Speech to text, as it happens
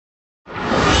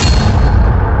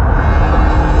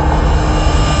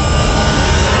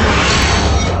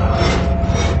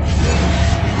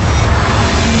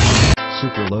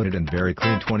loaded and very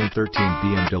clean 2013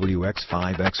 BMW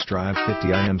X5 X-Drive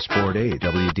 50i M-Sport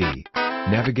AWD.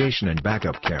 Navigation and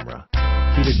backup camera.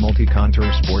 Heated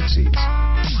multi-contour sport seats.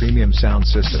 Premium sound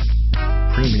system.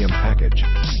 Premium package.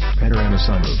 Panorama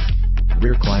sunroof.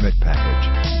 Rear climate package.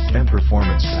 M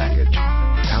performance package.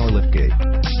 Power liftgate.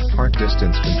 Park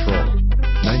distance control.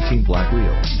 19 black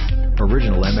wheels.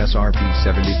 Original MSRP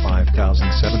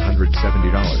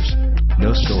 $75,770.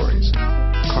 No stories.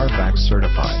 Carfax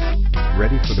certified.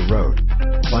 Ready for the road.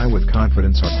 Buy with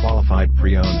confidence. Our qualified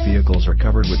pre-owned vehicles are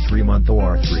covered with 3-month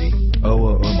or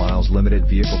 3,000 miles limited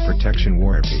vehicle protection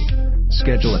warranty.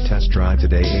 Schedule a test drive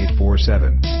today.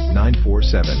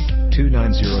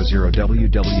 847-947-2900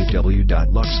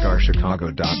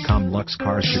 www.luxcarschicago.com. Lux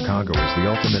Cars Chicago is the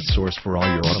ultimate source for all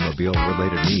your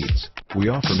automobile-related needs. We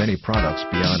offer many products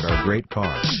beyond our great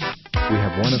cars. We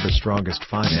have one of the strongest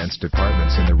finance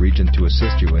departments in the region to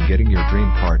assist you in getting your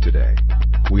dream car today.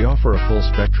 We offer a full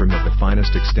spectrum of the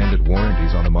finest extended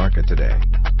warranties on the market today.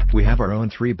 We have our own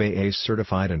 3-bay ACE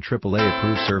certified and AAA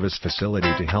approved service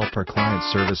facility to help our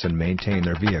clients service and maintain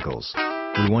their vehicles.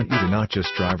 We want you to not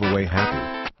just drive away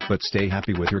happy, but stay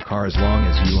happy with your car as long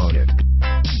as you own it.